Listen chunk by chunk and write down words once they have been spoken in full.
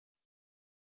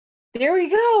There we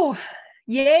go.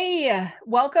 Yay.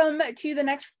 Welcome to the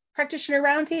next Practitioner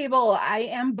Roundtable. I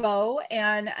am Bo,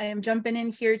 and I am jumping in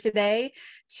here today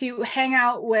to hang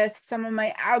out with some of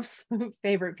my absolute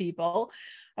favorite people.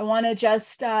 I want to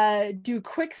just do a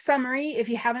quick summary. If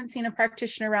you haven't seen a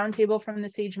Practitioner Roundtable from the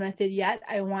Sage Method yet,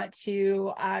 I want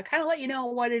to kind of let you know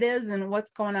what it is and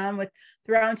what's going on with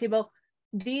the Roundtable.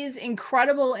 These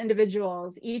incredible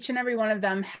individuals, each and every one of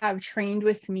them have trained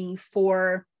with me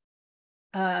for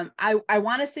I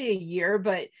want to say a year,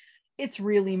 but it's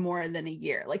really more than a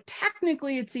year. Like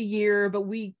technically it's a year, but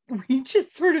we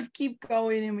just sort of keep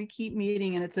going and we keep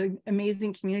meeting, and it's an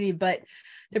amazing community. But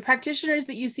the practitioners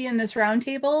that you see in this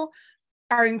roundtable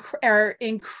are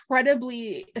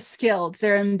incredibly skilled.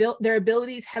 Their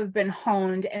abilities have been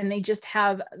honed, and they just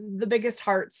have the biggest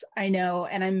hearts I know.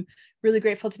 And I'm really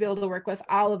grateful to be able to work with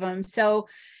all of them. So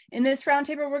in this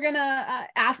roundtable, we're going to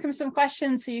ask them some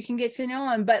questions so you can get to know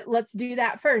them. But let's do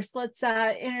that first. Let's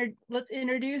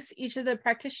introduce each of the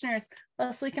practitioners.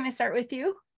 Leslie, can I start with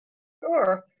you?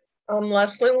 Sure. I'm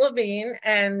Leslie Levine,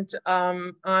 and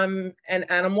I'm an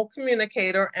animal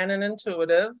communicator and an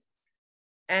intuitive.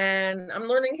 And I'm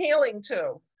learning healing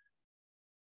too.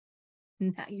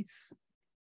 Nice.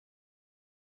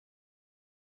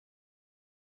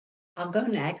 I'll go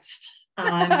next.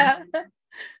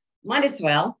 Might as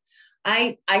well.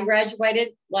 I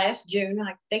graduated last June.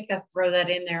 I think I throw that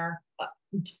in there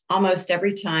almost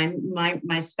every time.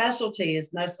 My specialty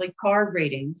is mostly card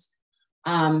readings.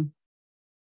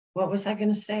 What was I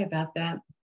going to say about that?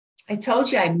 I told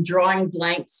you I'm drawing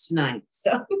blanks tonight,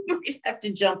 so you'd have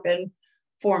to jump in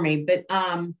for me. But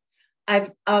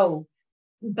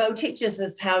Bo teaches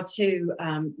us how to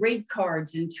read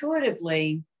cards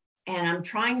intuitively, and I'm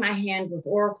trying my hand with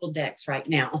oracle decks right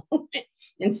now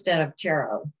instead of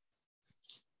tarot.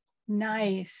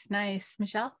 Nice.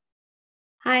 Michelle?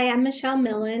 Hi, I'm Michelle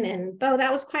Millen, and Bo,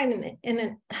 that was quite I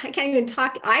can't even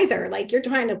talk either. Like you're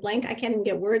trying to blank. I can't even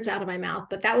get words out of my mouth,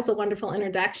 but that was a wonderful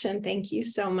introduction. Thank you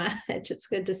so much. It's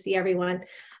good to see everyone.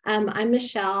 I'm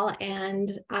Michelle,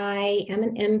 and I am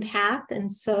an empath. And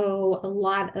so a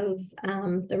lot of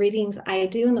the readings I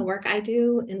do and the work I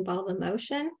do involve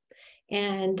emotion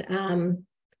and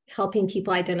helping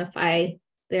people identify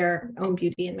their own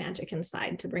beauty and magic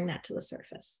inside to bring that to the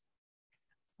surface.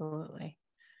 Absolutely.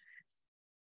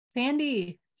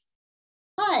 Sandy.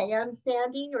 Hi, I'm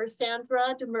Sandy, or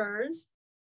Sandra Demers,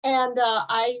 and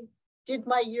I did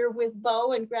my year with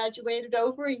Bo and graduated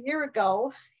over a year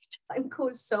ago. Time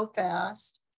goes so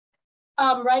fast.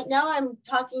 Right now I'm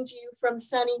talking to you from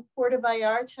sunny Puerto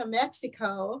Vallarta,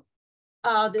 Mexico.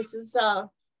 This is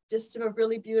just a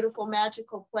really beautiful,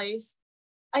 magical place.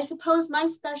 I suppose my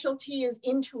specialty is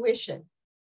intuition.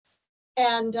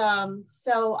 And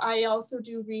so I also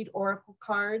do read oracle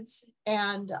cards,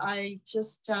 and I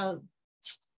just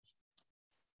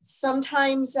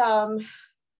sometimes the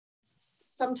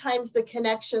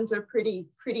connections are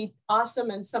pretty awesome,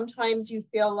 and sometimes you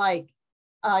feel like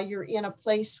you're in a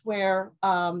place where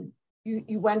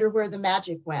you wonder where the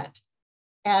magic went.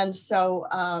 And so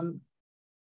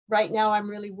right now I'm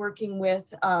really working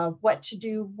with what to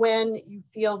do when you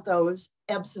feel those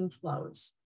ebbs and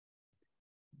flows.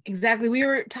 Exactly. We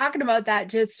were talking about that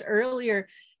just earlier.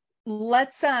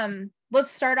 Let's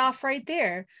start off right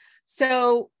there.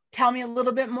 So tell me a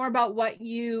little bit more about what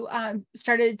you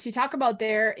started to talk about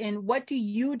there, and what do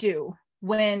you do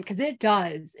when, because it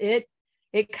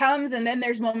comes and then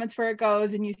there's moments where it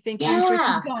goes and you think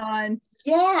intuition's gone.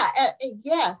 Yeah,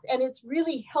 and it's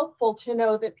really helpful to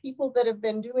know that people that have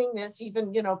been doing this,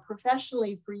 even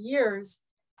professionally for years,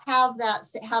 have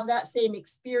that same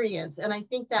experience. And I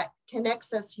think that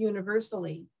connects us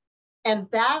universally. And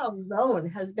that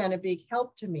alone has been a big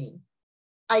help to me.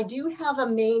 I do have a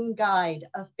main guide,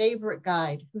 a favorite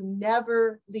guide, who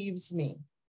never leaves me.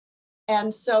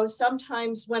 And so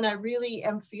sometimes when I really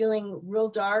am feeling real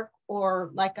dark,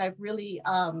 or like I've really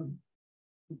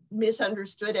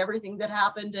misunderstood everything that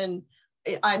happened and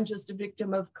I'm just a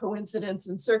victim of coincidence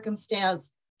and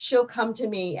circumstance, she'll come to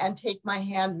me and take my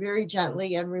hand very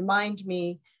gently and remind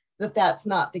me that that's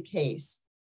not the case,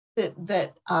 that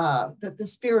the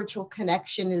spiritual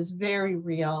connection is very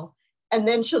real. And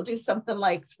then she'll do something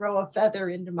like throw a feather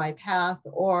into my path,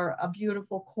 or a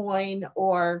beautiful coin,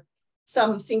 or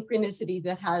some synchronicity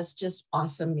that has just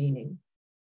awesome meaning.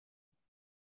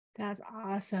 That's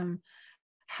awesome.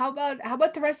 How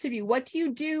about the rest of you? What do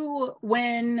you do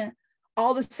when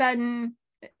all of a sudden,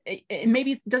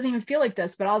 maybe it doesn't even feel like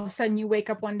this, but all of a sudden you wake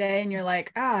up one day and you're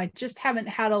like, I just haven't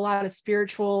had a lot of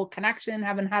spiritual connection,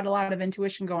 haven't had a lot of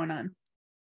intuition going on?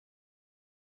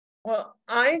 Well,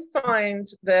 I find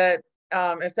that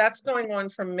if that's going on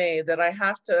for me, that I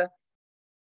have to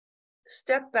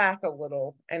step back a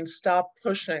little and stop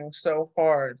pushing so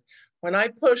hard. When I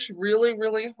push really,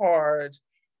 really hard,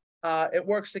 it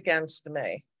works against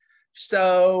me.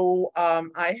 So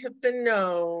I have been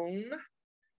known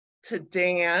to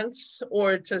dance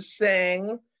or to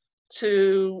sing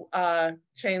to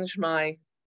change my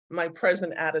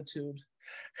present attitude.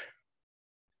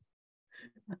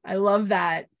 I love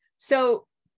that. So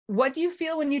what do you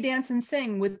feel when you dance and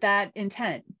sing with that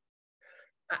intent?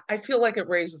 I feel like it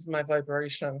raises my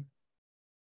vibration.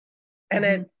 And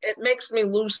it makes me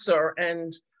looser,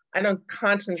 and I don't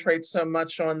concentrate so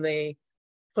much on the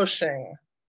pushing.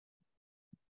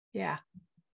 Yeah.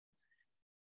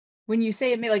 When you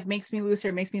say it makes me looser,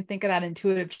 it makes me think of that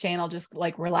intuitive channel, just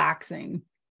like relaxing,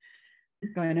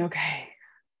 going,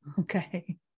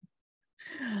 okay.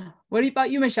 What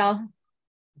about you, Michelle?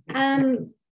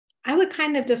 I would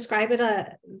kind of describe it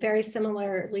very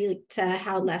similarly to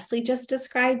how Leslie just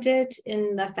described it,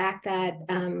 in the fact that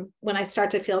when I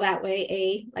start to feel that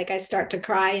way, like I start to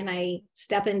cry and I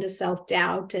step into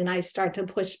self-doubt and I start to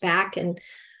push back and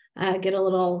get a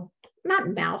little,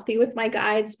 not mouthy with my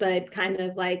guides, but kind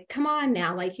of like, come on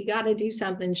now, like you got to do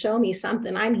something, show me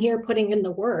something. I'm here putting in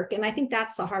the work. And I think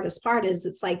that's the hardest part, is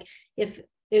it's like, if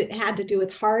it had to do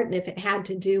with heart and if it had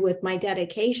to do with my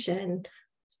dedication,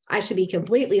 I should be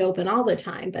completely open all the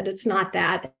time, but it's not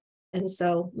that. And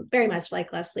so very much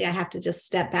like Leslie, I have to just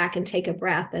step back and take a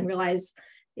breath and realize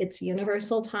it's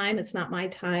universal time. It's not my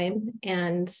time,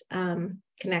 and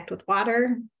connect with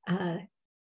water.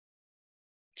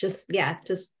 Just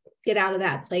get out of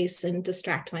that place and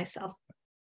distract myself.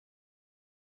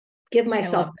 Give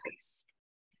myself grace.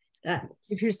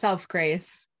 Give yourself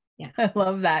grace. Yeah. I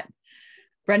love that.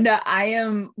 Brenda, I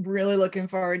am really looking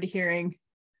forward to hearing,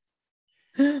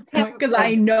 because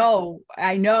I know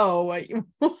what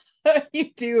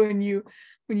you do when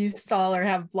you stall or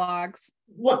have blocks.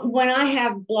 When I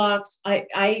have blocks,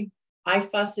 I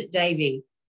fuss at Davey,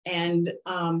 and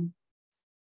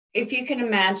if you can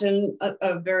imagine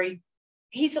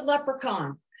he's a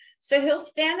leprechaun. So he'll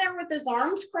stand there with his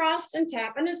arms crossed and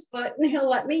tapping his foot, and he'll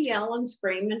let me yell and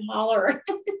scream and holler,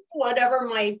 whatever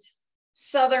my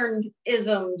Southern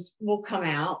isms will come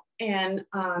out. And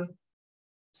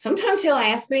sometimes he'll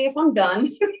ask me if I'm done.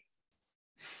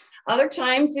 Other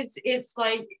times it's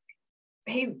like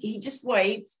he just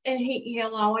waits, and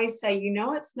he'll always say,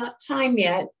 it's not time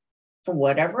yet for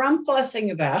whatever I'm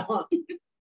fussing about.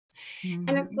 Mm-hmm.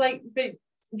 And it's like, but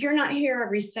you're not here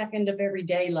every second of every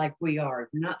day like we are.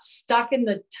 You're not stuck in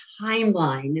the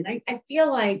timeline. And I feel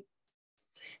like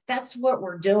that's what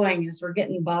we're doing, is we're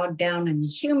getting bogged down in the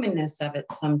humanness of it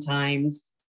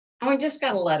sometimes. And we just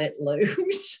got to let it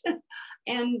loose.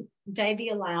 And Davey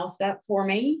allows that for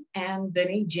me. And then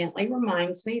he gently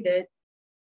reminds me that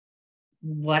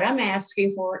what I'm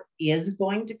asking for is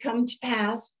going to come to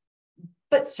pass,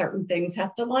 but certain things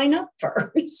have to line up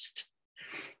first.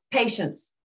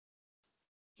 Patience.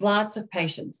 Lots of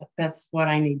patience. That's what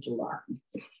I need to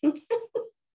learn.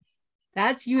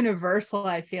 That's universal,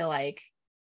 I feel like.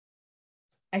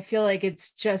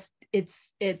 It's just,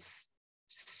 it's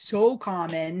so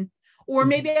common. Or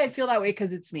maybe I feel that way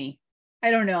because it's me.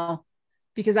 I don't know.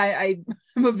 Because I'm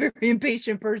a very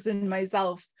impatient person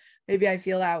myself. Maybe I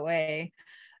feel that way.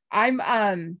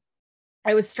 I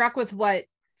was struck with what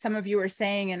some of you were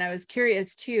saying, and I was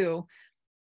curious too.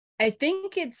 I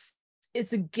think it's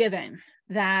a given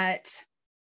that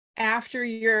after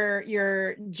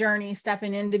your journey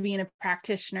stepping into being a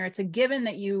practitioner, it's a given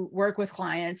that you work with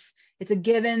clients. It's a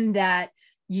given that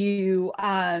you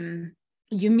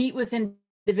meet with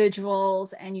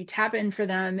individuals and you tap in for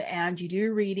them and you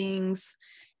do readings,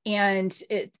 and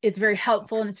it's very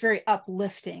helpful and it's very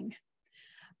uplifting.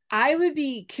 I would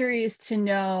be curious to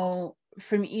know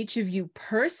from each of you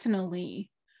personally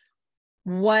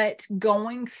what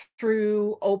going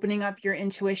through opening up your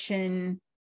intuition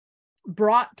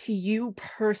brought to you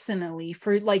personally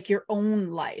for like your own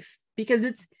life, because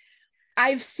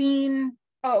I've seen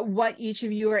what each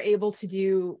of you are able to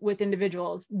do with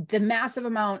individuals. The massive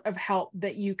amount of help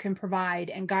that you can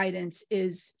provide and guidance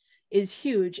is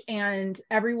huge, and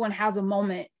everyone has a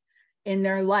moment in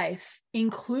their life,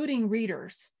 including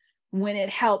readers, when it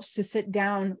helps to sit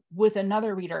down with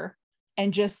another reader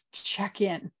and just check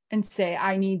in and say,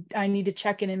 I need to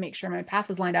check in and make sure my path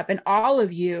is lined up. And all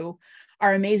of you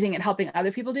are amazing at helping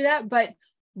other people do that. But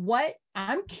what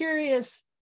I'm curious,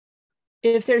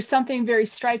 if there's something very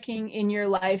striking in your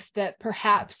life that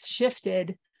perhaps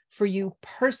shifted for you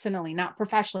personally, not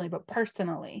professionally, but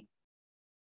personally.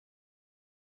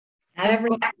 I'm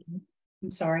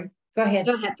sorry. Go ahead.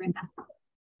 Go ahead, Brenda.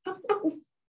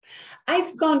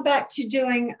 I've gone back to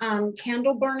doing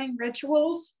candle burning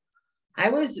rituals. I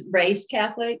was raised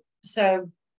Catholic, so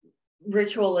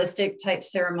ritualistic type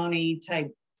ceremony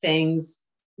type things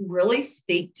really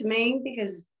speak to me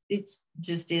because it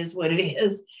just is what it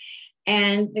is.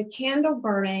 And the candle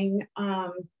burning,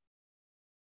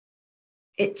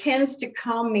 it tends to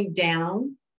calm me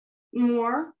down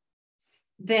more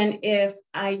than if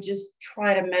I just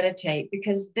try to meditate,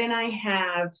 because then I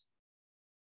have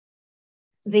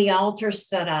the altar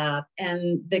set up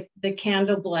and the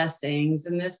candle blessings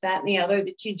and this, that, and the other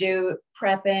that you do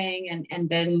prepping, and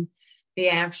then the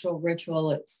actual ritual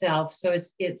itself. So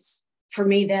it's for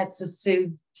me, that's a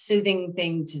soothing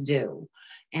thing to do.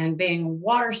 And being a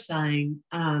water sign,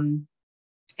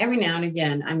 every now and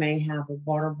again, I may have a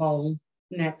water bowl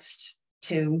next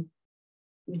to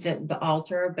the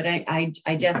altar, but I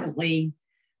definitely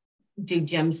do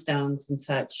gemstones and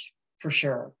such for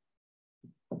sure.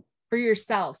 For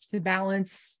yourself to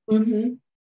balance,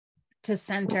 to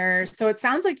center. So it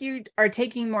sounds like you are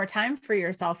taking more time for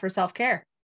yourself for self-care.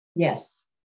 Yes,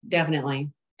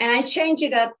 definitely. And I change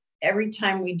it up every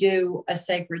time we do a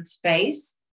sacred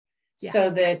space,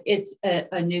 so that it's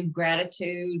a new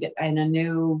gratitude and a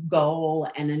new goal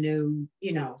and a new,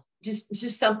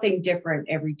 just something different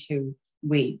every 2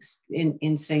 weeks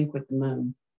in sync with the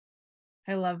moon.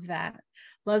 I love that.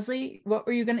 Leslie, what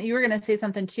were you were going to say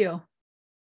something too.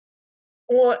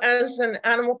 Well, as an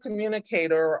animal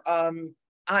communicator,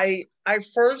 I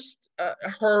first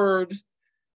heard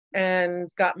and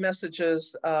got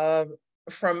messages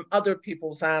from other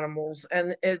people's animals,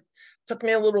 and it took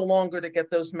me a little longer to get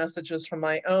those messages from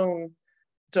my own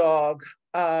dog,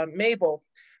 Mabel,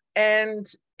 and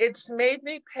it's made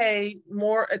me pay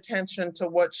more attention to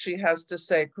what she has to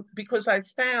say, because I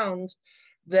found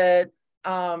that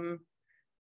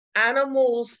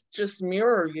animals just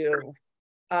mirror you.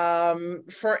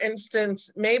 For instance,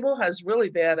 Mabel has really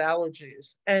bad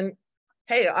allergies, and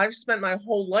hey, I've spent my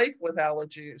whole life with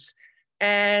allergies.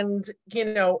 And,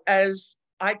 as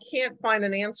I can't find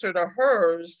an answer to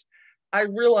hers, I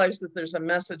realize that there's a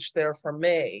message there for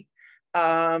me.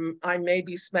 I may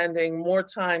be spending more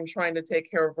time trying to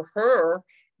take care of her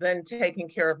than taking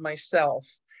care of myself.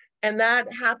 And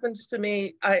that happens to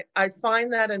me. I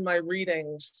find that in my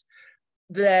readings,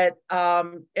 that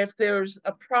if there's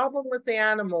a problem with the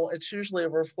animal, it's usually a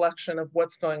reflection of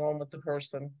what's going on with the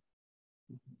person.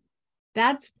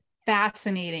 That's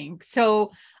fascinating.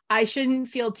 So I shouldn't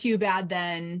feel too bad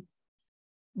then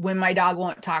when my dog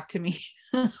won't talk to me.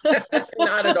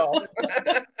 Not at all.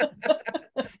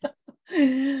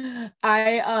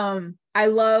 I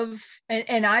love,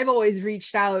 and I've always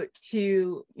reached out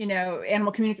to,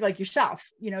 animal community like yourself,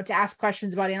 to ask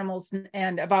questions about animals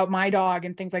and about my dog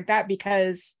and things like that,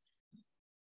 because,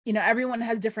 everyone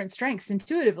has different strengths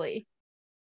intuitively.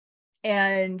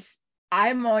 And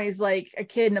I'm always like a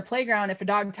kid in a playground if a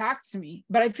dog talks to me,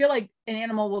 but I feel like an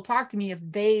animal will talk to me if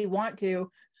they want to,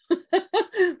 but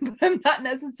I'm not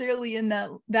necessarily in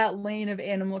that lane of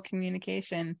animal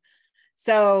communication.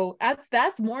 So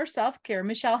that's more self-care.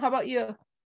 Michelle, how about you?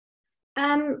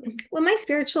 When my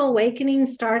spiritual awakening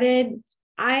started,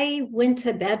 I went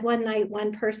to bed one night,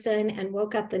 one person, and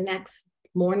woke up the next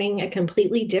morning a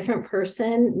completely different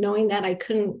person, knowing that I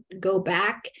couldn't go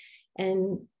back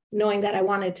and knowing that I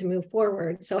wanted to move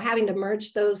forward. So having to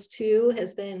merge those two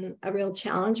has been a real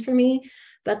challenge for me.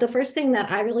 But the first thing that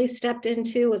I really stepped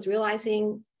into was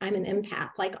realizing I'm an empath.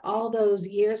 Like all those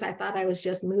years, I thought I was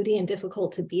just moody and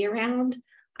difficult to be around.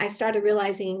 I started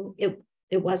realizing it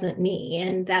wasn't me,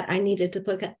 and that I needed to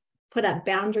put up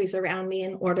boundaries around me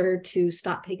in order to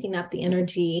stop picking up the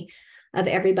energy of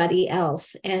everybody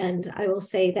else. And I will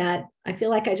say that I feel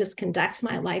like I just conduct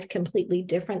my life completely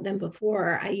different than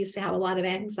before. I used to have a lot of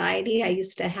anxiety. I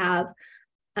used to have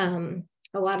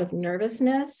a lot of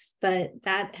nervousness, but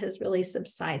that has really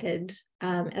subsided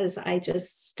as I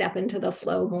just step into the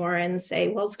flow more and say,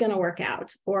 well, it's going to work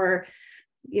out, or,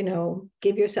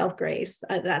 give yourself grace.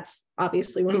 That's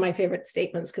obviously one of my favorite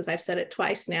statements because I've said it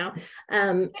twice now.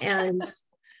 And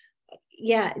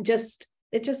yeah, it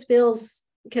just feels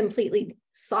completely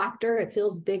softer. It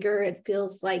feels bigger. It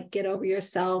feels like get over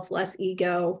yourself, less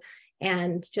ego,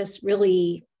 and just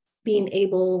really being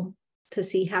able to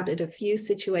see how to diffuse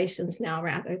situations now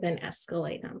rather than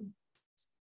escalate them.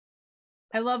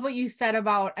 I love what you said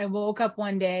about, I woke up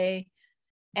one day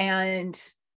and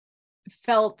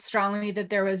felt strongly that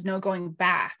there was no going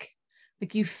back.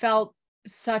 Like you felt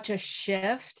such a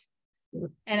shift.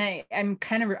 And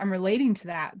I'm relating to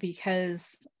that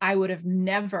because I would have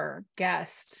never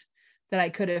guessed that I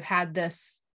could have had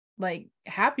this like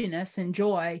happiness and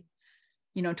joy,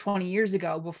 20 years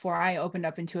ago before I opened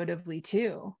up intuitively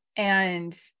too.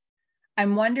 And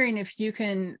I'm wondering if you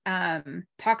can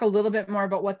talk a little bit more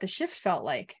about what the shift felt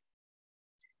like.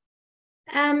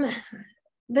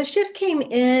 The shift came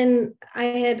in, I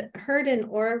had heard an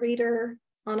aura reader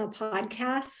on a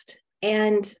podcast,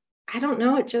 and I don't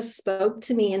know, it just spoke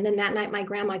to me. And then that night, my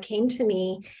grandma came to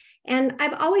me, and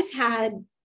I've always had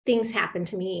things happen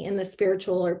to me in the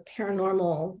spiritual or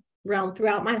paranormal realm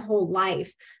throughout my whole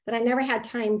life, but I never had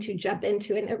time to jump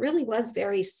into it. And it really was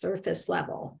very surface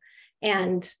level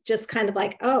and just kind of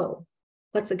like, oh,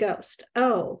 what's a ghost?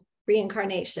 Oh,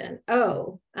 reincarnation.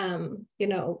 Oh,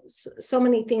 so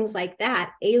many things like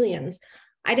that, aliens.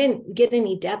 I didn't get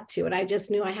any depth to it. I just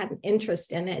knew I had an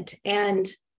interest in it. And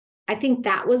I think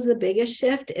that was the biggest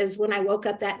shift, is when I woke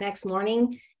up that next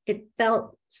morning, it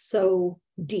felt so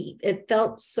deep. It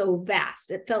felt so vast.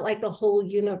 It felt like the whole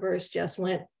universe just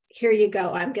went, here you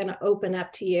go. I'm going to open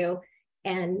up to you.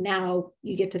 And now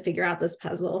you get to figure out this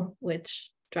puzzle, which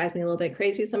drives me a little bit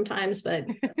crazy sometimes, but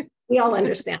we all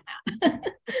understand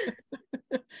that.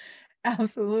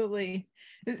 Absolutely.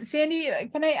 Sandy,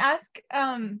 can I ask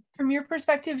from your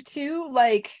perspective too,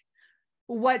 like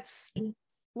what's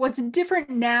different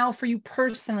now for you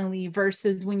personally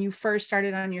versus when you first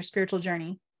started on your spiritual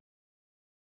journey?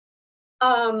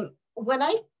 When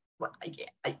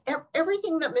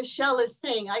everything that Michelle is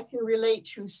saying, I can relate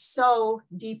to so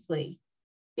deeply,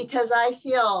 because I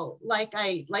feel like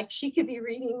she could be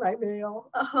reading my mail.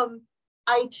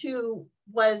 I too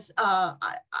was,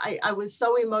 I was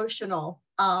so emotional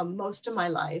most of my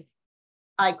life.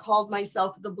 I called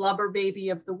myself the blubber baby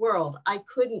of the world. I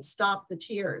couldn't stop the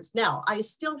tears. Now, I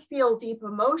still feel deep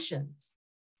emotions,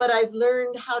 but I've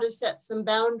learned how to set some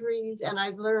boundaries, and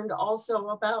I've learned also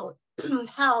about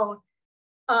how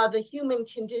the human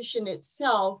condition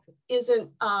itself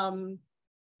isn't,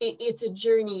 it's a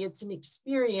journey, it's an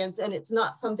experience, and it's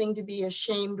not something to be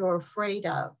ashamed or afraid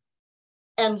of.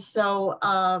 And so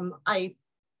I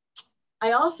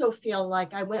also feel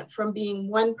like I went from being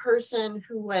one person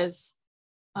who was,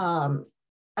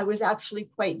 I was actually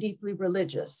quite deeply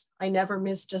religious. I never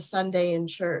missed a Sunday in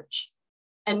church.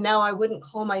 And now I wouldn't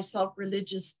call myself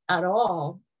religious at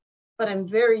all, but I'm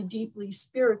very deeply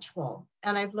spiritual.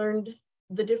 And I've learned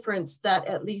the difference that,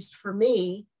 at least for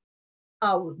me,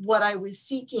 what I was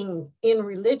seeking in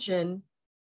religion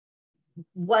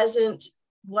wasn't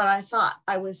what I thought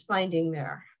I was finding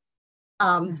there.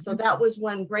 So that was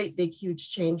one great, big, huge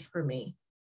change for me.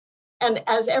 And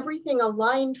as everything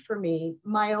aligned for me,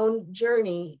 my own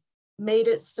journey made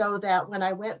it so that when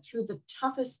I went through the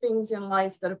toughest things in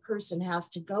life that a person has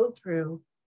to go through,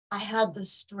 I had the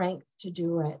strength to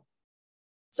do it.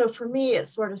 So for me, it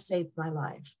sort of saved my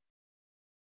life.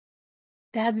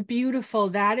 That's beautiful.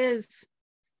 That is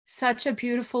such a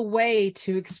beautiful way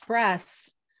to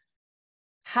express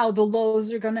how the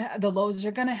lows are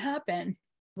gonna happen.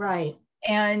 Right.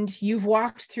 And you've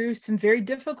walked through some very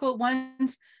difficult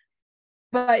ones,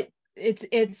 but it's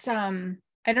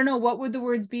I don't know, what would the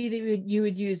words be that you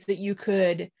would use that you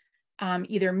could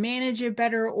either manage it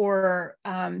better or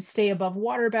stay above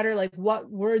water better? Like, what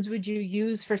words would you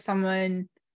use for someone,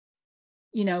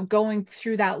 going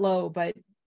through that low but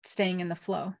staying in the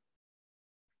flow?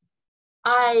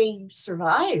 I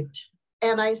survived,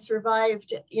 and I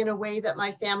survived in a way that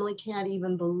my family can't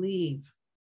even believe.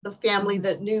 The family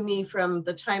that knew me from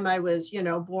the time I was,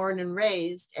 born and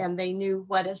raised, and they knew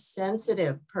what a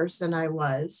sensitive person I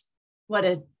was, what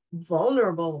a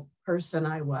vulnerable person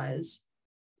I was,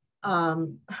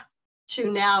 to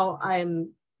now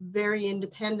I'm very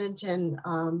independent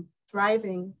and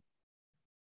thriving.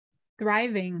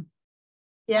 Thriving.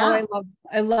 Yeah. Oh,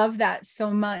 I love that so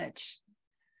much.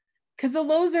 Because the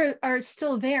lows are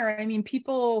still there. I mean,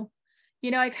 people,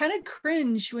 I kind of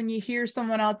cringe when you hear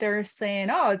someone out there saying,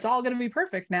 oh, it's all going to be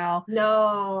perfect now.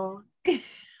 No.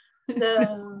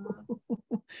 No.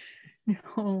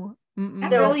 No. That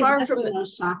No, really far was from the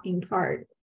most shocking part.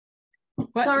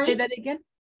 What? Sorry? Say that again?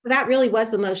 That really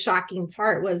was the most shocking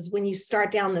part, was when you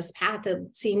start down this path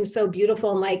that seems so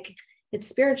beautiful and like it's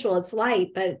spiritual, it's light,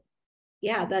 but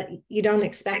yeah, that you don't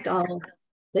expect all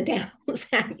the downs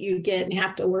that you get and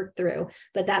have to work through,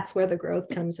 but that's where the growth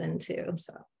comes in too.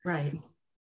 So right.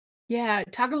 Yeah,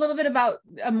 talk a little bit about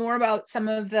more about some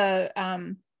of the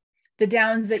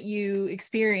downs that you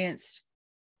experienced.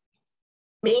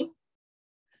 Me?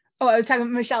 Oh, I was talking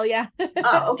about Michelle. Yeah.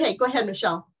 Oh, okay. Go ahead,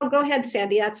 Michelle. oh, go ahead,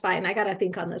 Sandy. That's fine. I got to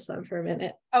think on this one for a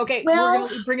minute. Okay, Well, we're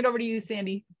gonna bring it over to you,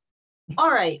 Sandy. All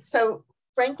right. So,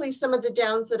 frankly, some of the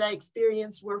downs that I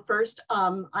experienced were, first,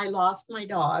 I lost my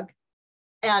dog,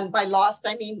 and by lost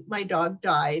I mean my dog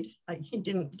died. He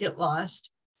didn't get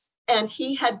lost. And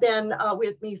he had been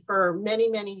with me for many,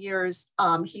 many years.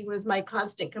 He was my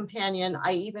constant companion.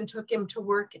 I even took him to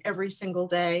work every single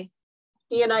day.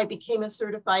 He and I became a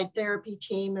certified therapy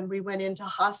team, and we went into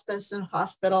hospice and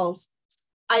hospitals.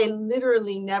 I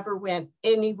literally never went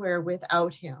anywhere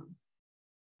without him.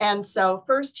 And so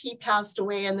first he passed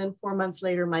away, and then 4 months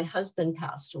later, my husband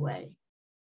passed away.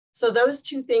 So those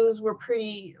two things were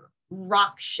pretty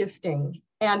rock shifting.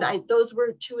 And those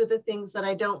were two of the things that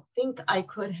I don't think I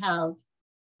could have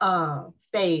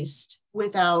faced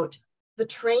without the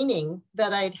training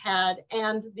that I'd had,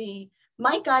 and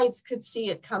my guides could see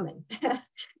it coming.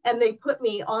 And they put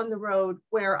me on the road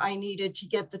where I needed to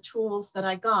get the tools that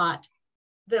I got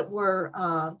that were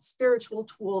spiritual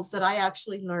tools that I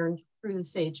actually learned through the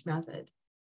Sage method.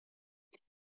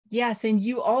 Yes. And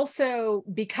you also,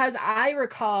 because I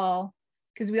recall,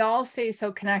 because we all stay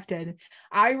so connected,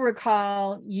 I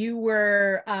recall you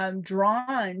were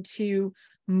drawn to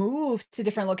move to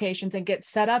different locations and get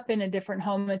set up in a different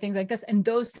home and things like this. And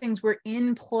those things were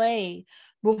in play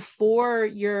before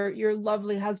your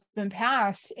lovely husband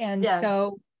passed. And Yes.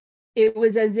 So it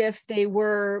was as if they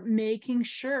were making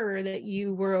sure that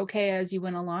you were okay as you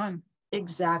went along.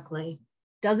 Exactly.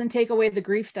 Doesn't take away the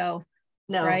grief though.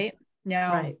 No. Right? No.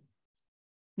 Right.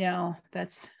 No,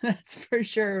 that's for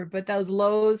sure. But those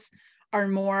lows are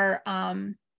more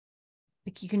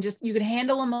like you can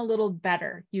handle them a little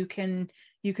better. You can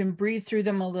breathe through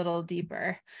them a little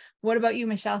deeper. What about you,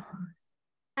 Michelle?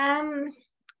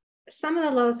 Some of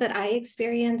the lows that I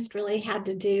experienced really had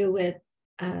to do with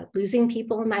losing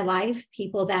people in my life,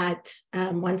 people that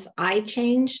once I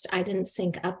changed, I didn't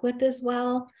sync up with as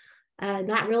well.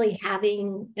 Not really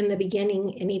having in the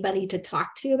beginning anybody to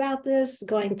talk to about this,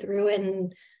 going through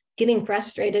and getting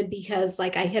frustrated because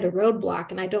like I hit a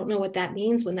roadblock and I don't know what that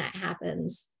means when that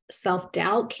happens.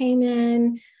 Self-doubt came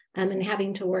in and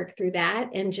having to work through that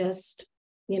and just,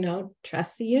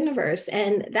 trust the universe.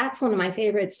 And that's one of my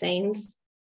favorite sayings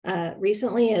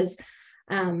recently is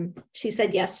she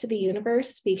said yes to the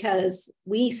universe, because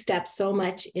we step so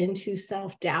much into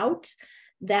self-doubt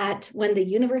that when the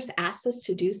universe asks us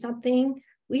to do something,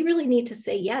 we really need to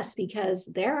say yes, because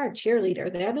they're our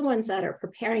cheerleader. They're the ones that are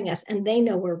preparing us and they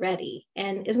know we're ready.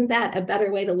 And isn't that a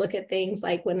better way to look at things,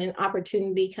 like when an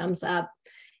opportunity comes up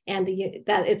and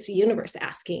that it's the universe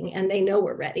asking and they know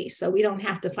we're ready. So we don't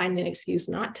have to find an excuse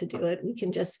not to do it. We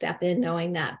can just step in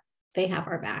knowing that they have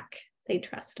our back. They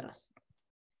trust us.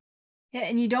 Yeah,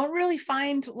 and you don't really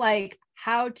find like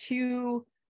how-to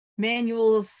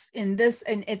manuals in this,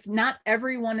 and it's not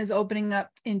everyone is opening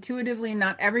up intuitively,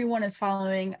 not everyone is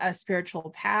following a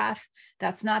spiritual path.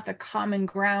 That's not the common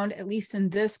ground, at least in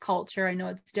this culture. I know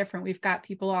it's different. We've got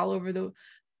people all over the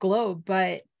globe,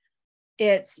 but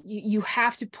it's you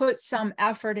have to put some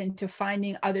effort into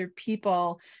finding other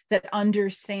people that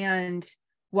understand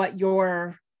what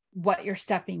you're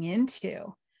stepping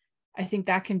into. I think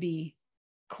that can be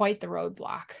quite the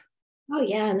roadblock. Oh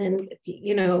yeah. And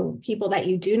then, people that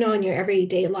you do know in your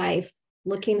everyday life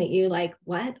looking at you like,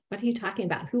 what are you talking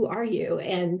about? Who are you?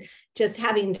 And just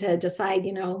having to decide,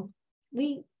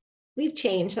 we've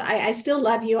changed. I still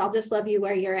love you. I'll just love you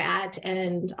where you're at,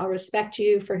 and I'll respect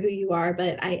you for who you are,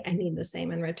 but I need the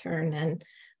same in return. And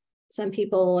some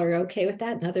people are okay with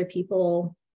that, and other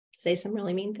people say some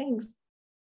really mean things.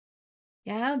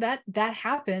 Yeah, that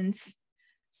happens.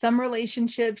 Some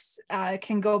relationships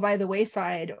can go by the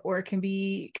wayside, or can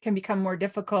become more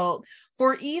difficult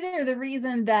for either the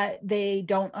reason that they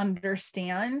don't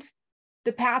understand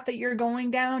the path that you're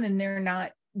going down and they're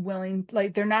not willing,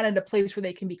 like they're not at a place where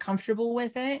they can be comfortable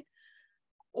with it,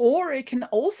 or it can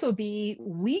also be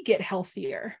we get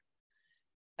healthier.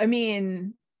 I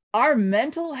mean, our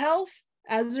mental health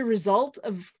as a result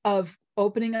of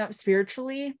opening up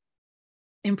spiritually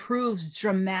improves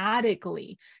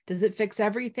dramatically. Does it fix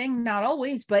everything? Not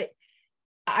always, but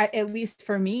at least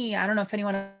for me, I don't know if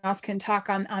anyone else can talk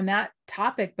on that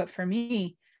topic, but for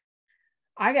me,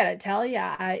 I gotta tell you,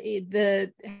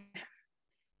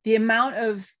 the amount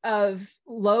of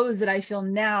lows that I feel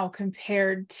now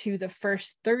compared to the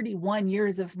first 31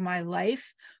 years of my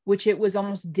life, which it was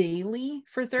almost daily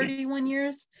for 31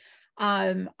 years.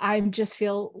 I just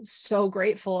feel so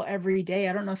grateful every day.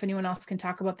 I don't know if anyone else can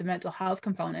talk about the mental health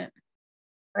component.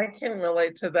 I can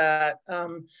relate to that.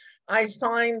 I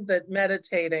find that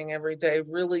meditating every day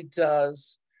really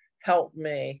does help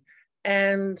me.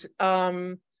 And,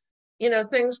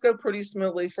 things go pretty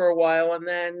smoothly for a while, and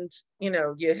then,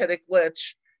 you hit a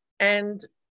glitch. And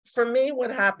for me,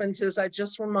 what happens is I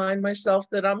just remind myself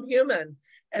that I'm human.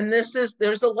 And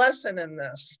there's a lesson in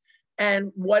this.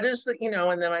 And what is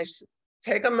and then I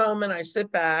take a moment, I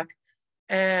sit back,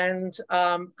 And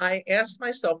I asked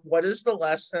myself, what is the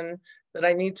lesson that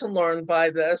I need to learn by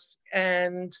this?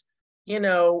 And, you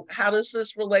know, how does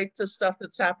this relate to stuff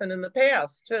that's happened in the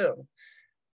past too?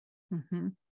 Mm-hmm.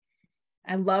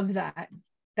 I love that.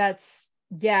 That's,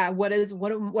 yeah. What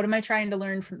am I trying to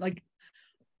learn from, like,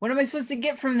 what am I supposed to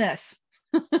get from this?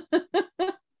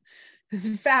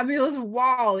 This fabulous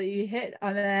wall that you hit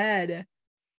on the head.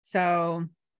 So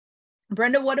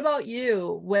Brenda, what about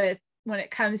you when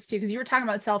it comes to, because you were talking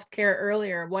about self-care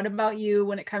earlier, what about you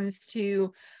when it comes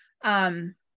to,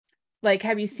 like,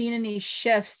 have you seen any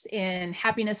shifts in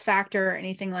happiness factor or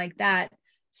anything like that,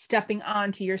 stepping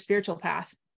onto your spiritual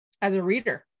path as a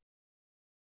reader?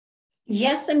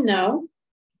 Yes and no.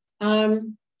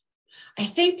 I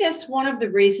think that's one of the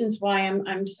reasons why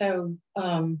I'm so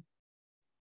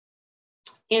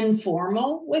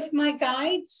informal with my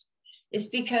guides, is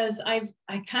because I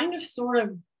kind of sort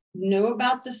of knew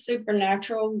about the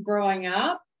supernatural growing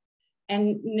up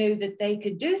and knew that they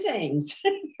could do things.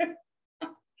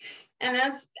 And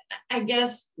that's, I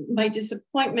guess, my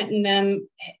disappointment in them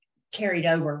carried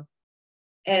over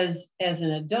as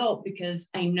an adult, because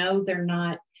I know they're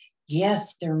not,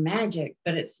 yes, they're magic,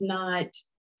 but it's not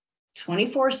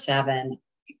 24/7,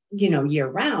 you know, year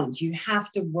round. You have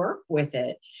to work with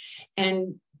it.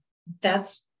 And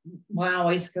that's why I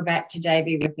always go back to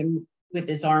Davey with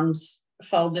his arms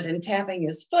folded and tapping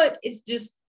his foot. It's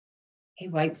just, he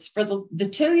waits for the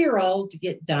 2-year-old to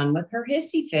get done with her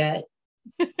hissy fit.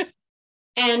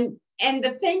 and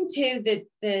the thing too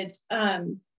that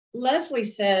Leslie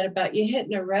said about you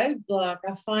hitting a roadblock,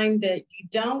 I find that you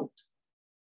don't,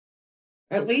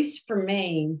 or at least for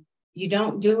me, you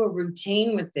don't do a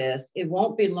routine with this. It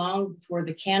won't be long before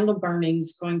the candle burning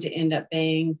is going to end up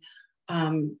being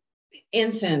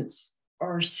incense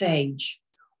or sage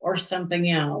or something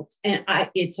else. And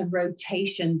it's a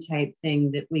rotation type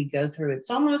thing that we go through.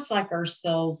 It's almost like our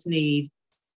souls need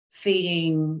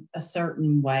feeding a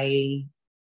certain way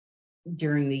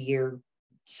during the year,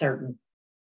 certain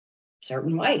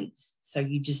ways. So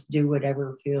you just do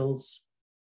whatever feels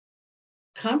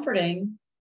comforting,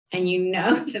 and you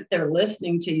know that they're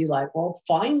listening to you like, well,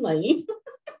 finally.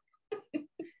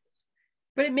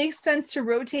 But it makes sense to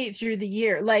rotate through the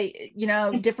year, like, you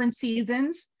know, different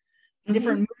seasons,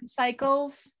 different moon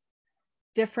cycles,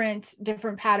 different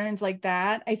patterns like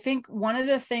that. I think one of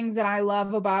the things that I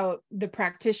love about the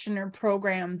practitioner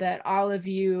program that all of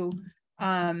you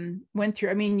went through,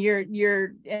 I mean,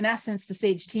 you're in essence the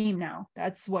Sage team now.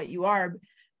 That's what you are.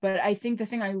 But I think the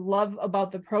thing I love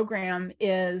about the program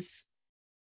is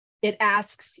it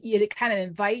kind of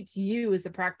invites you as the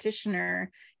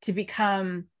practitioner to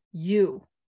become you,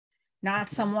 not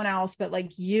someone else, but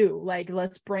like you. Like,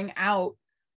 let's bring out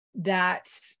that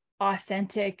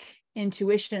authentic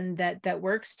intuition that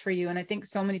works for you. And I think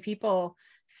so many people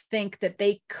think that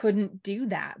they couldn't do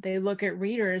that. They look at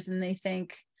readers and they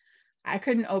think, I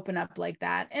couldn't open up like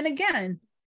that. And again,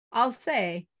 I'll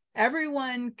say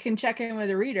everyone can check in with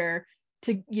a reader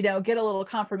to, you know, get a little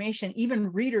confirmation.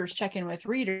 Even readers check in with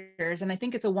readers. And I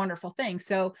think it's a wonderful thing.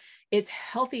 So it's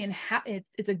healthy and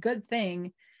it's a good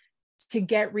thing to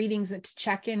get readings and to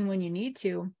check in when you need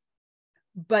to.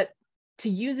 But to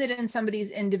use it in somebody's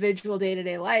individual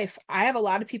day-to-day life, I have a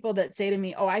lot of people that say to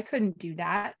me, oh, I couldn't do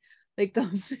that. Like, they'll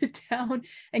sit down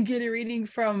and get a reading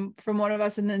from one of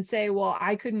us and then say, well,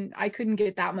 I couldn't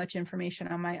get that much information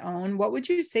on my own. What would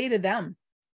you say to them?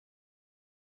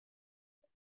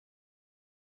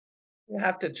 You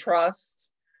have to trust,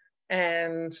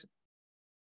 and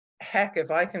heck, if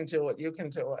I can do it, you can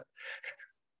do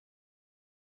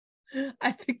it.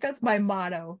 I think that's my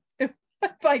motto. If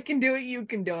I can do it, you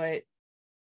can do it.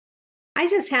 I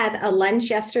just had a lunch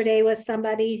yesterday with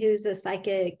somebody who's a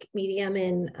psychic medium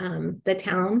in the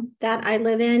town that I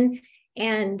live in.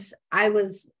 And it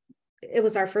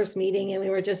was our first meeting, and we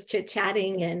were just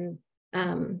chit-chatting, and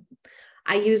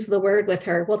I used the word with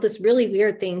her, well, this really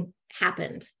weird thing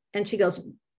happened. And she goes,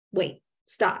 wait,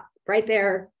 stop right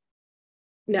there.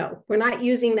 No, we're not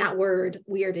using that word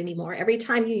weird anymore. Every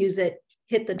time you use it,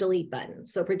 hit the delete button.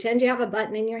 So pretend you have a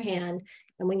button in your hand.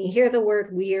 And when you hear the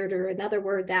word weird or another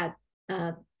word that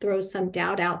throws some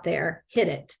doubt out there, hit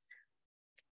it.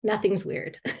 Nothing's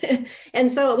weird. And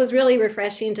so it was really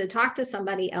refreshing to talk to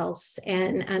somebody else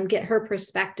and get her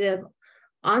perspective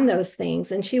on those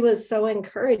things. And she was so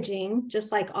encouraging,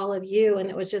 just like all of you. And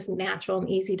it was just natural and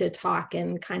easy to talk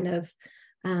and kind of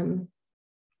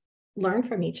learn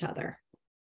from each other.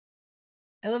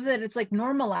 I love that it's like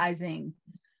normalizing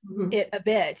it a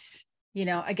bit. You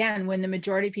know, again, when the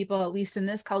majority of people, at least in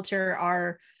this culture,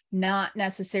 are not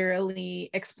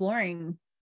necessarily exploring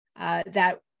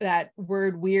that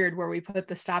word weird where we put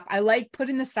the stop. I like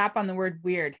putting the stop on the word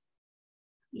weird.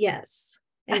 Yes.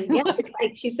 And yeah, it's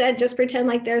like she said, just pretend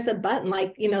like there's a button,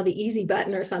 like, you know, the easy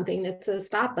button or something that's a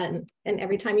stop button. And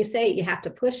every time you say it, you have to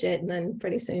push it. And then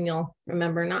pretty soon you'll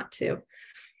remember not to.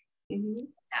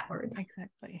 That word.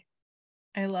 Exactly.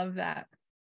 I love that.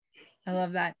 I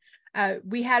love that.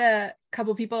 We had a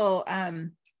couple people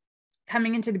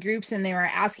coming into the groups, and they were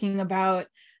asking about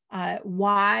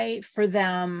why for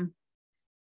them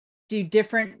do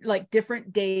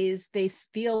different days they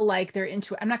feel like they're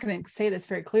into. I'm not going to say this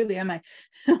very clearly, am I?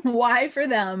 Why for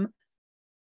them,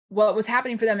 what was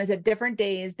happening for them is at different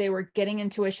days they were getting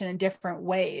intuition in different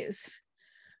ways.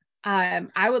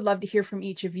 I would love to hear from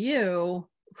each of you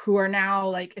who are now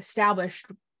like established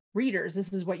readers.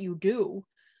 This is what you do.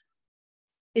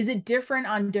 Is it different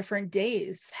on different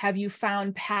days? Have you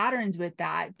found patterns with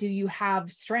that? Do you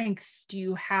have strengths? Do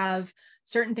you have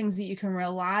certain things that you can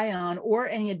rely on, or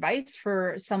any advice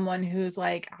for someone who's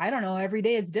like, I don't know, every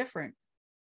day it's different?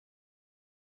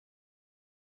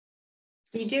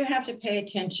 You do have to pay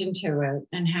attention to it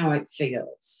and how it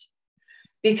feels,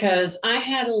 because I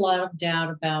had a lot of doubt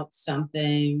about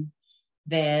something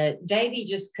that Davy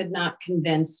just could not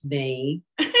convince me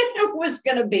it was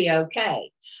going to be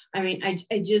okay. I mean,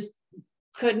 I just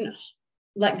couldn't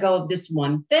let go of this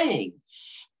one thing.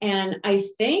 And I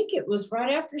think it was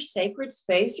right after Sacred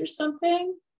Space or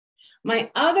something,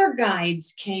 my other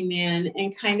guides came in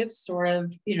and kind of sort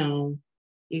of, you know,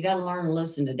 you got to learn to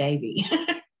listen to Davy.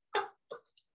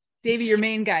 Davy, your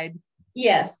main guide.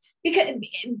 Yes,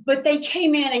 but they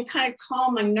came in and kind of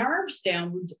calmed my nerves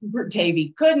down where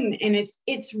Davy couldn't. And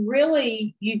it's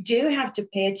really, you do have to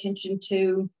pay attention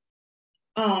to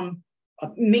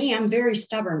me. I'm very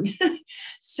stubborn.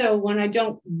 So when I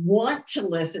don't want to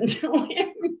listen to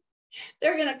him,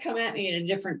 they're going to come at me in a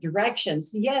different direction.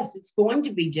 So yes, it's going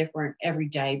to be different every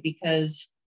day, because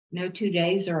no 2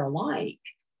 days are alike.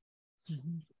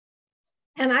 Mm-hmm.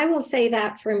 And I will say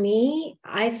that for me,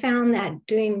 I found that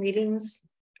doing readings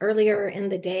earlier in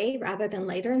the day rather than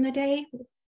later in the day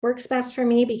works best for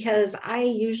me, because I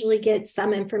usually get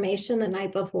some information the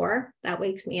night before that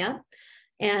wakes me up.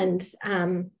 And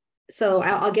so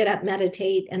I'll get up,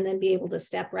 meditate, and then be able to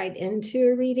step right into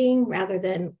a reading rather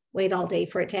than wait all day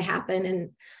for it to happen. And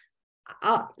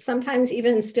sometimes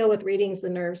even still with readings, the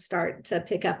nerves start to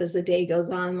pick up as the day goes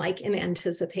on, like in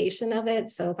anticipation of it.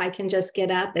 So if I can just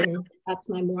get up and that's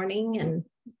my morning, and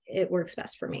it works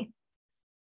best for me.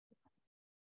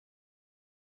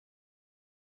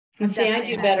 See, I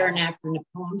do better in afternoon.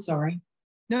 Oh, I'm sorry.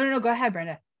 No. Go ahead,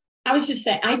 Brenda. I was just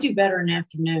saying, I do better in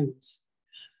afternoons.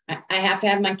 I have to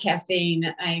have my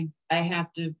caffeine. I have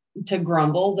to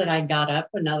grumble that I got up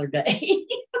another day.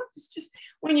 It's just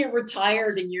when you're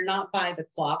retired and you're not by the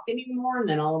clock anymore, and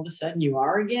then all of a sudden you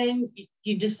are again,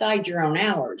 you decide your own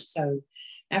hours. So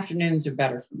afternoons are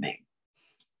better for me.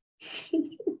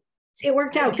 See, it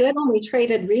worked out good when we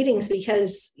traded readings,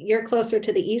 because you're closer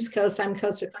to the East Coast, I'm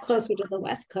closer to the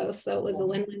West Coast. So it was a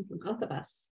win-win for both of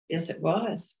us. Yes, it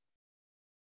was.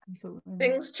 Absolutely.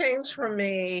 Things change for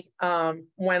me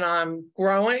when I'm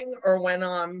growing or when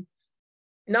I'm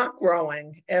not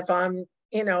growing. If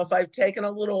I've taken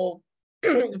a little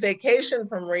vacation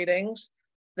from readings,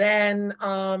 then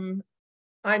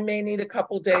I may need a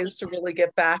couple days to really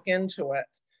get back into it.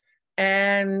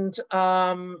 And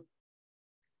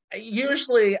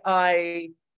usually I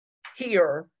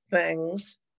hear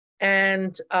things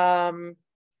and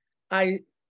I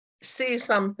see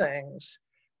some things.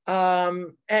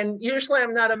 And usually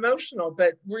I'm not emotional,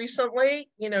 but recently,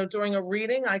 during a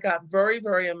reading, I got very,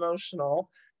 very emotional,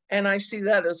 and I see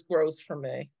that as growth for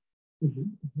me. Mm-hmm,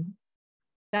 mm-hmm.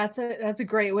 That's a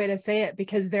great way to say it,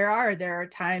 because there are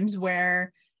times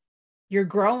where you're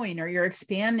growing or you're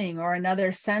expanding or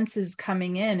another sense is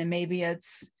coming in, and maybe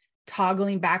it's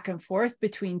toggling back and forth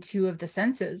between two of the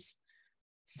senses.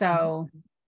 So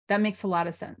that makes a lot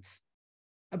of sense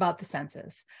about the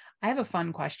senses. I have a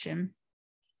fun question.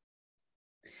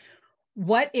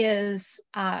 What is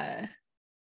the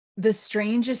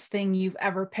strangest thing you've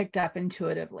ever picked up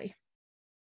intuitively?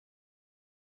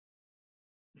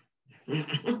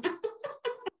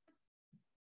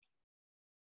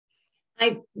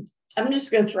 I'm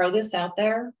just going to throw this out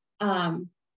there. I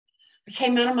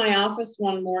came out of my office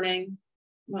one morning.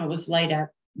 Well, it was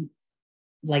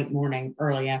late morning,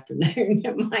 early afternoon.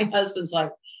 And my husband's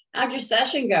like, "How'd your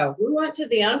session go?" "We went to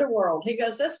the underworld." He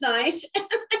goes, "That's nice." And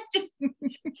I just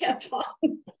kept on,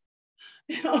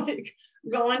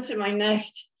 going to my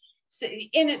next.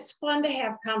 And it's fun to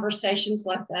have conversations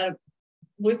like that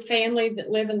with family that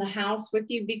live in the house with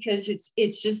you, because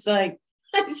it's just like,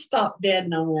 I stopped dead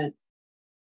and I went,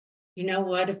 you know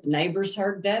what? If the neighbors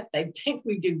heard that, they'd think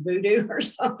we do voodoo or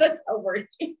something over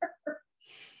here.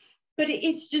 But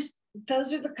it's just,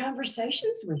 those are the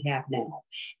conversations we have now.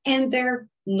 And they're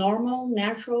normal,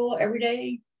 natural,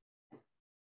 everyday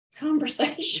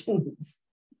conversations.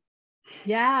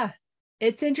 Yeah.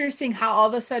 It's interesting how all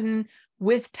of a sudden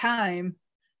with time,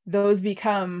 those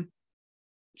become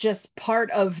just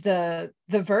part of the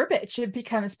verbiage. It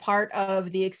becomes part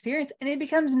of the experience, and it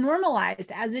becomes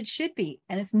normalized as it should be.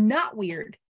 And it's not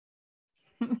weird.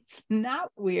 It's not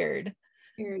weird.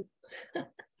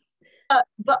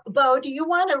 Bo, do you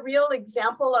want a real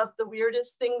example of the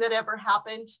weirdest thing that ever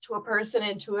happened to a person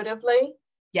intuitively?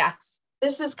 Yes.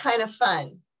 This is kind of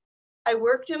fun. I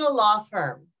worked in a law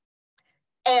firm,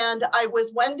 and I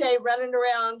was one day running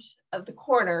around the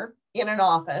corner in an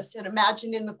office, and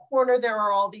imagine in the corner there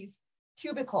are all these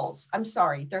cubicles. I'm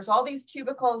sorry, there's all these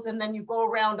cubicles, and then you go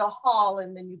around a hall,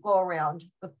 and then you go around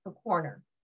the corner.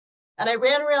 And I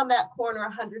ran around that corner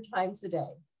 100 times a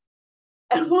day.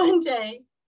 And one day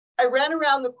I ran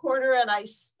around the corner and I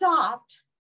stopped,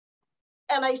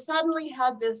 and I suddenly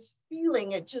had this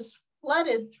feeling, it just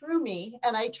flooded through me.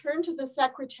 And I turned to the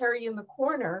secretary in the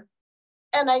corner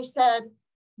and I said,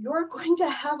 "You're going to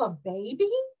have a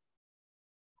baby?"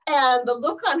 And the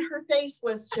look on her face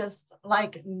was just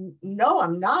like, "No,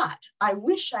 I'm not. I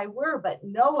wish I were, but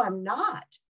no, I'm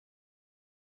not."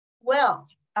 Well,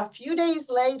 a few days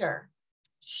later,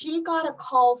 she got a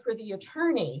call for the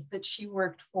attorney that she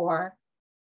worked for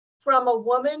from a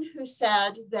woman who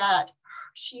said that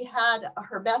she had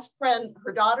her best friend,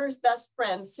 her daughter's best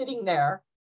friend, sitting there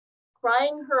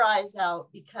crying her eyes out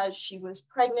because she was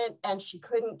pregnant and she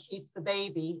couldn't keep the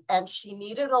baby, and she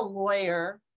needed a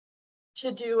lawyer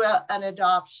to do an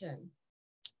adoption.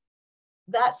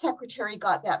 That secretary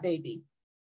got that baby.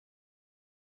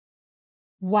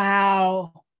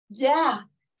 Wow. Yeah.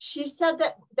 She said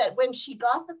that when she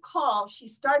got the call, she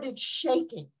started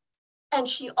shaking, and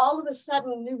she all of a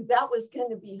sudden knew that was going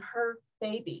to be her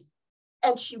baby.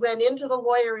 And she went into the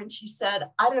lawyer and she said,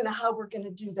 "I don't know how we're going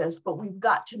to do this, but we've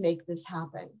got to make this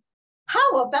happen."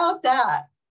 How about that?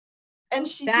 And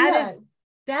she did.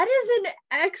 That is an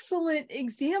excellent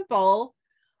example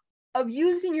of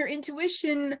using your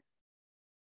intuition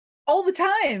all the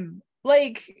time. Well,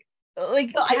 I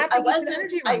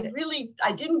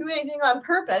didn't do anything on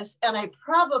purpose. And I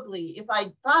probably, if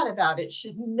I thought about it,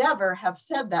 should never have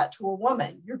said that to a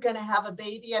woman. "You're going to have a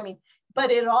baby." I mean, but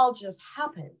it all just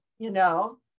happened, you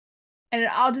know? And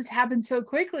it all just happened so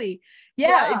quickly.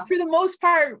 Yeah. For the most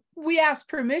part, we ask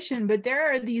permission, but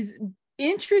there are these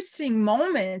interesting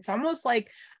moments, almost like,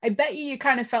 I bet you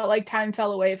kind of felt like time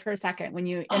fell away for a second when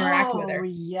you interact with her.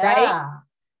 Yeah.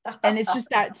 Right? And it's just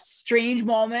that strange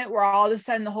moment where all of a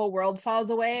sudden the whole world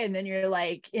falls away, and then you're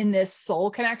like in this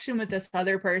soul connection with this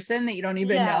other person that you don't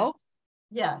even know.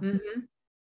 Yes. Mm-hmm.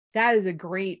 That's a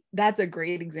great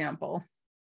example.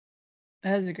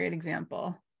 That is a great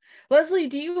example. Leslie,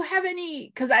 do you have any,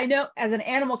 because I know as an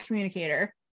animal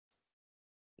communicator,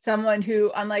 someone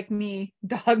who, unlike me,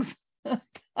 dogs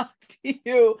talk to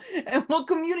you and will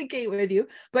communicate with you,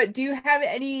 but do you have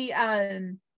any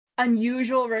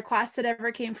unusual requests that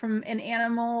ever came from an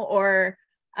animal, or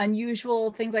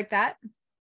unusual things like that?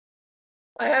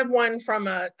 I have one from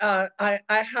I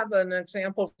have an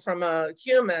example from a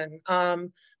human.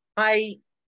 I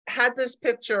had this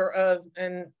picture of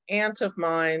an aunt of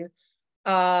mine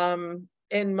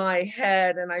in my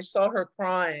head, and I saw her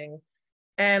crying.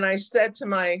 And I said to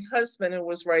my husband, who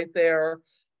was right there,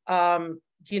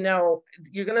 you know,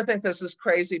 "You're going to think this is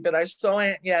crazy, but I saw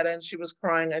Aunt Yetta and she was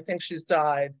crying. I think she's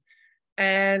died."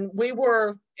 And we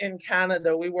were in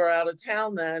Canada. We were out of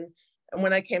town then. And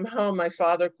when I came home, my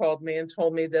father called me and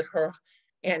told me that her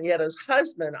Aunt Yetta's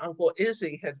husband, Uncle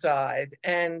Izzy, had died.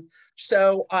 And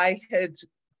so I had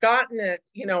gotten it,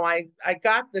 you know, I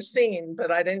got the scene,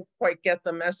 but I didn't quite get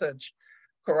the message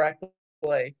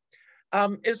correctly.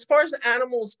 As far as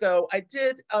animals go, I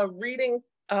did a reading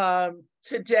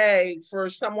today for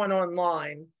someone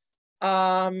online.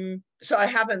 So I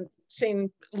haven't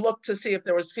looked to see if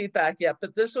there was feedback yet,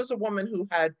 but this was a woman who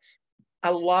had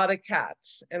a lot of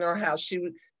cats in her house.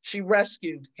 She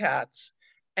rescued cats,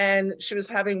 and she was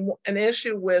having an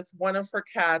issue with one of her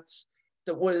cats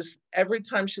that was, every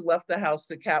time she left the house,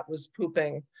 the cat was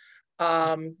pooping,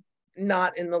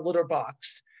 not in the litter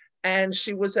box. And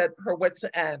she was at her wit's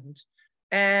end.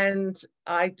 And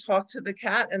I talked to the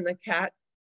cat, and the cat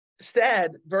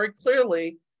said very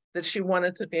clearly that she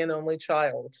wanted to be an only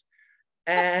child.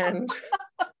 And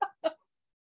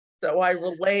so I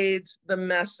relayed the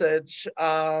message.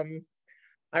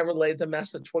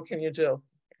 What can you do,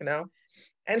 you know?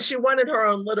 And she wanted her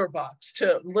own litter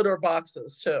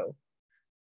boxes too.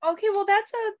 Okay, well,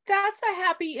 that's a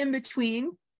happy in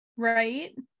between,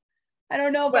 right? I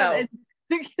don't know about it.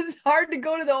 It's hard to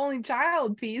go to the only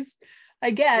child piece,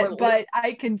 I get, but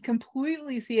I can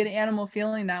completely see an animal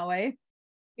feeling that way.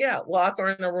 Yeah, lock her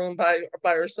in a room by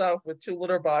herself with 2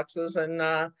 litter boxes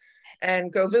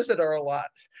and go visit her a lot.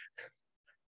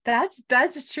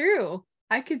 That's true.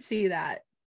 I could see that.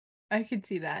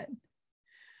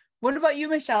 What about you,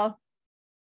 Michelle?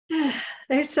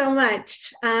 There's so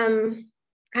much.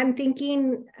 I'm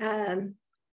thinking I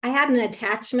had an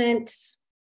attachment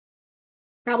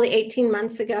probably 18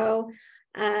 months ago,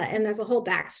 and there's a whole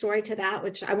backstory to that,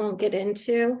 which I won't get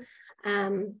into.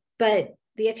 But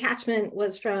the attachment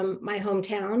was from my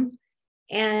hometown.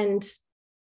 And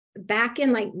back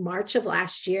in like March of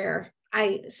last year,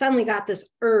 I suddenly got this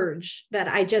urge that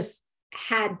I just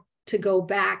had to go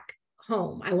back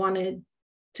home. I wanted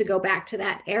to go back to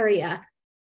that area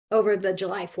over the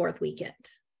July 4th weekend.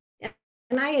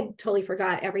 And I had totally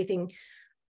forgot everything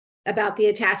about the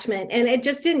attachment. And it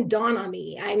just didn't dawn on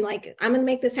me. I'm like, I'm going to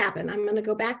make this happen. I'm going to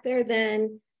go back there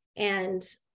then. And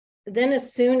then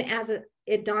as soon as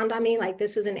it dawned on me, like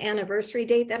this is an anniversary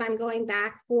date that I'm going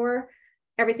back for,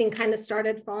 everything kind of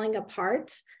started falling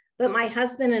apart. But my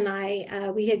husband and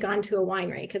I, we had gone to a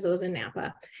winery because it was in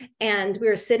Napa. And we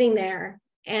were sitting there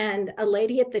and a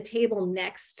lady at the table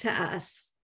next to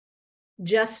us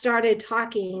just started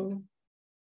talking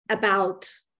about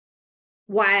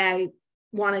why I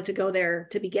wanted to go there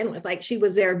to begin with. Like she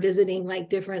was there visiting like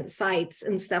different sites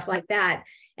and stuff like that.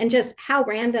 And just how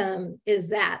random is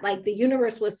that? Like the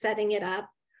universe was setting it up.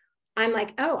 I'm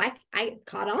like, oh, I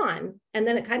caught on. And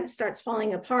then it kind of starts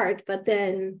falling apart. But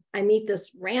then I meet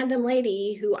this random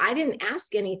lady who I didn't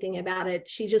ask anything about it.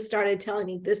 She just started telling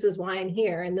me, this is why I'm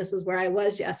here. And this is where I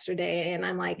was yesterday. And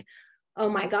I'm like, oh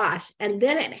my gosh. And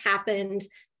then it happened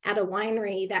at a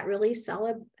winery that really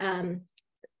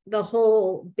the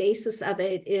whole basis of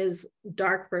it is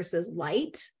dark versus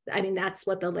light. I mean, that's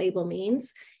what the label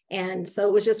means. And so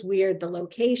it was just weird, the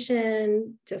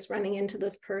location, just running into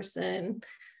this person.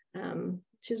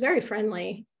 She's very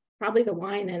friendly, probably the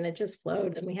wine, and it just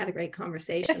flowed and we had a great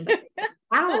conversation. But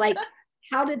wow, like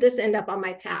how did this end up on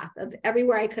my path? Of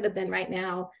everywhere I could have been right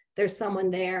now, there's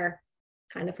someone there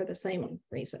kind of for the same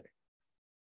reason.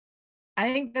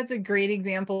 I think that's a great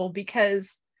example,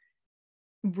 because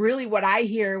really what I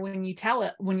hear when you tell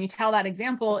that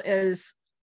example is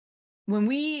when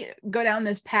we go down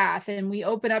this path and we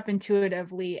open up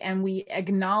intuitively and we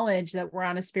acknowledge that we're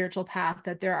on a spiritual path,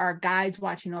 that there are guides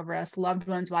watching over us, loved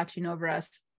ones watching over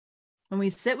us. When we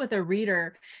sit with a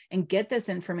reader and get this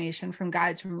information from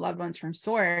guides, from loved ones, from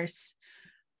source,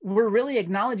 we're really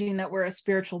acknowledging that we're a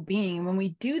spiritual being. And when we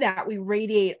do that, we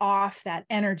radiate off that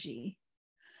energy.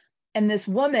 And this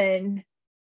woman,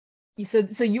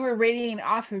 so you were radiating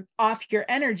off your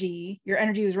energy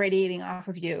was radiating off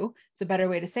of you. It's a better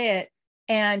way to say it.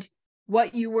 And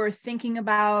what you were thinking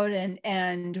about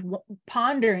and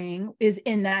pondering is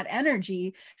in that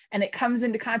energy, and it comes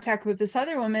into contact with this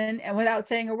other woman, and without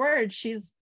saying a word,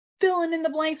 she's filling in the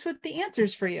blanks with the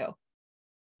answers for you.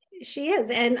 She is.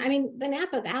 And I mean, the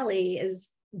Napa Valley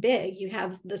is big. You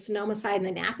have the Sonoma side and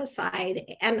the Napa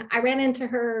side. And I ran into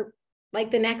her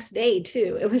like the next day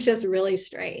too. It was just really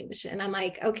strange. And I'm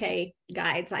like, okay,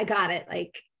 guides, I got it.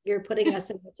 Like you're putting us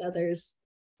in each other's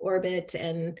orbit.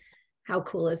 And how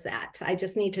cool is that? I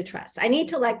just need to trust. I need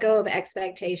to let go of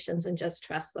expectations and just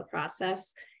trust the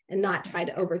process and not try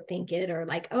to overthink it, or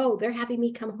like, oh, they're having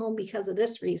me come home because of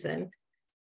this reason,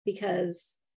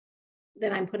 because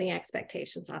then I'm putting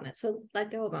expectations on it. So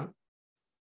let go of them.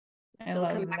 I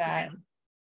love that.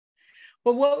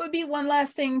 Well, what would be one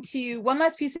last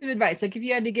piece of advice? Like if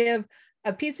you had to give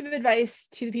a piece of advice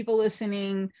to the people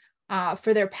listening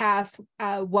for their path,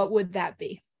 what would that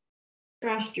be?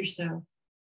 Trust yourself.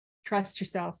 Trust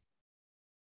yourself.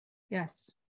 Yes.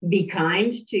 Be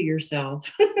kind to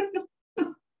yourself.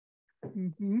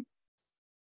 Mm-hmm.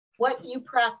 What you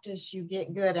practice, you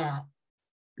get good at.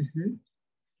 Mm-hmm.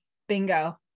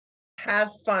 Bingo. Have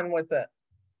fun with it.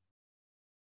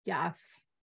 Yes.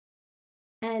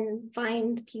 And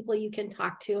find people you can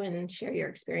talk to and share your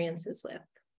experiences with.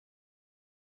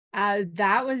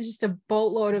 That was just a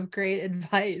boatload of great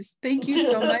advice. Thank you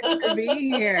so much for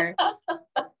being here.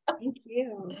 Thank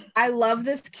you. I love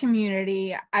this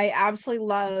community. I absolutely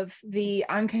love the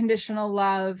unconditional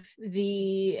love,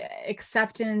 the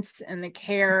acceptance and the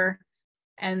care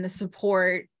and the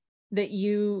support that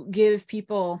you give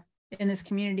people in this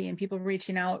community and people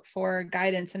reaching out for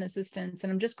guidance and assistance.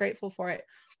 And I'm just grateful for it.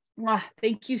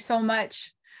 Thank you so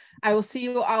much. I will see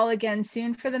you all again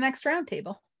soon for the next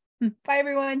roundtable. Bye,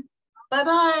 everyone.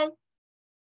 Bye-bye.